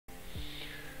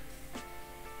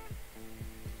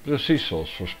Precies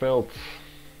zoals voorspeld.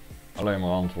 Alleen maar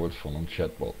antwoord van een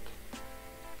chatbot.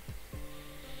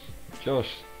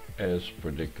 Just as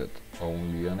predicted.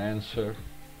 Only an answer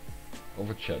of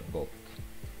a chatbot.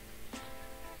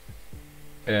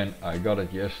 And I got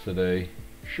it yesterday.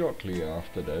 Shortly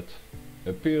after that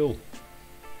appeal.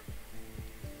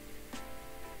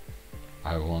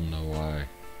 I wonder why.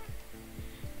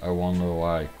 I wonder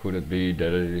why. Could it be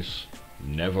that it is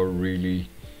never really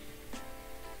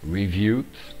reviewed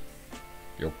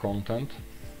your content?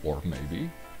 Or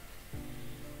maybe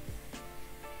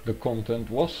the content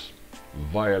was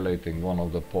violating one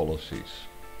of the policies,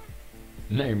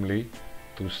 namely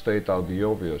to state out the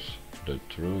obvious, the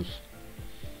truth,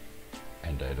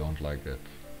 and they don't like that.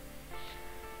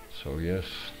 So yes,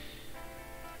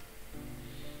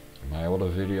 in my other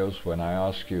videos when I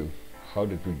ask you how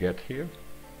did we get here,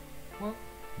 well,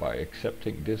 by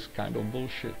accepting this kind of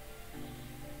bullshit.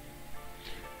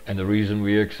 And the reason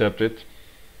we accept it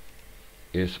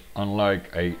is,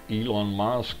 unlike a Elon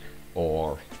Musk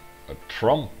or a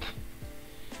Trump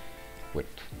with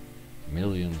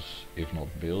millions if not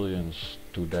billions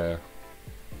to their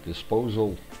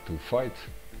disposal to fight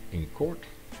in court,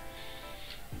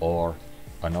 or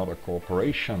another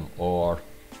corporation, or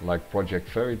like Project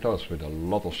Veritas with a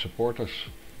lot of supporters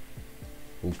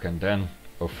who can then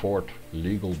afford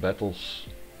legal battles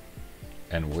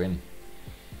and win.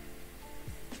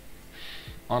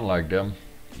 Unlike them,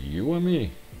 you and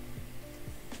me,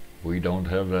 we don't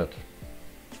have that.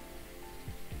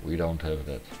 We don't have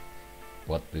that.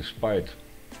 But despite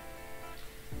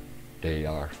they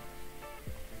are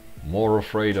more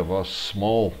afraid of us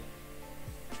small,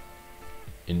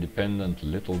 independent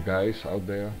little guys out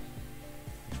there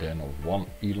than of one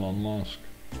Elon Musk.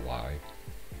 Why?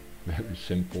 Very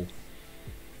simple.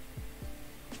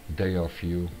 They are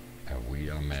few and we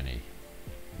are many.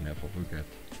 Never forget.